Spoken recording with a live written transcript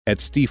At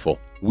Stifel,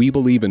 we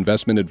believe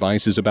investment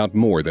advice is about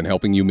more than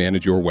helping you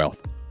manage your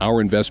wealth.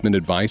 Our investment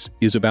advice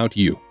is about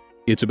you.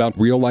 It's about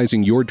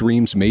realizing your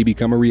dreams may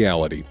become a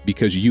reality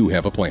because you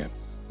have a plan.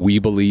 We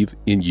believe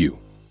in you.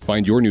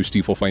 Find your new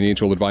Stifel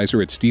financial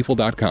advisor at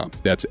stifel.com.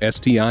 That's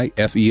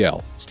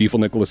STIFEL. Stifel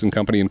Nicholas and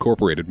Company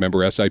Incorporated, member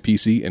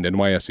SIPC and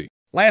NYSE.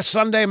 Last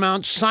Sunday,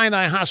 Mount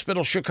Sinai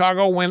Hospital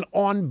Chicago went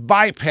on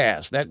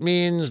bypass. That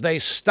means they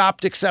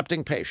stopped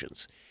accepting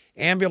patients.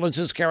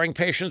 Ambulances carrying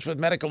patients with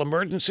medical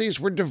emergencies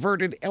were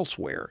diverted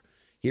elsewhere.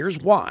 Here's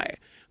why.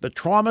 The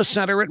trauma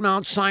center at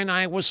Mount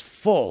Sinai was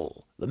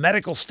full. The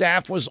medical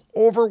staff was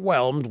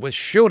overwhelmed with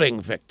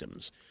shooting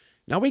victims.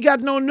 Now, we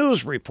got no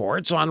news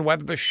reports on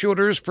whether the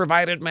shooters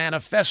provided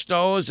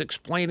manifestos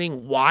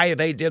explaining why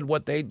they did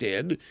what they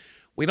did.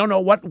 We don't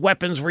know what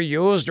weapons were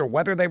used or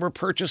whether they were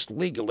purchased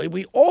legally.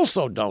 We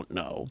also don't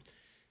know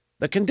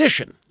the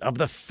condition of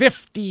the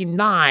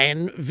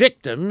 59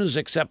 victims,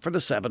 except for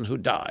the 7 who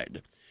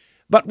died.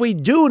 But we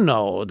do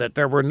know that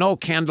there were no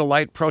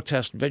candlelight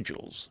protest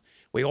vigils.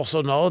 We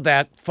also know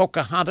that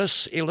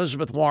Pocahontas,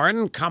 Elizabeth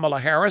Warren, Kamala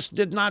Harris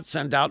did not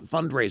send out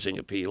fundraising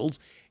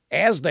appeals,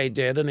 as they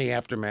did in the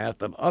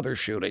aftermath of other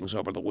shootings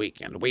over the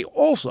weekend. We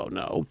also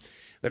know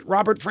that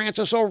Robert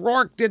Francis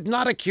O'Rourke did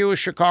not accuse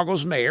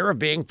Chicago's mayor of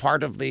being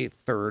part of the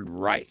Third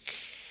Reich.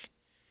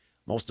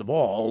 Most of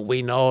all,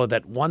 we know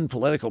that one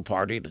political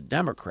party, the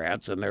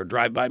Democrats, and their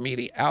drive-by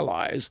media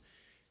allies,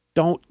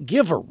 don't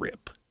give a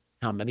rip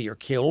how many are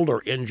killed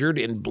or injured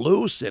in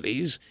blue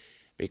cities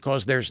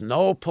because there's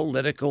no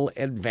political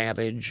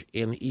advantage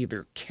in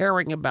either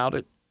caring about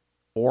it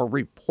or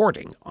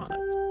reporting on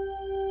it.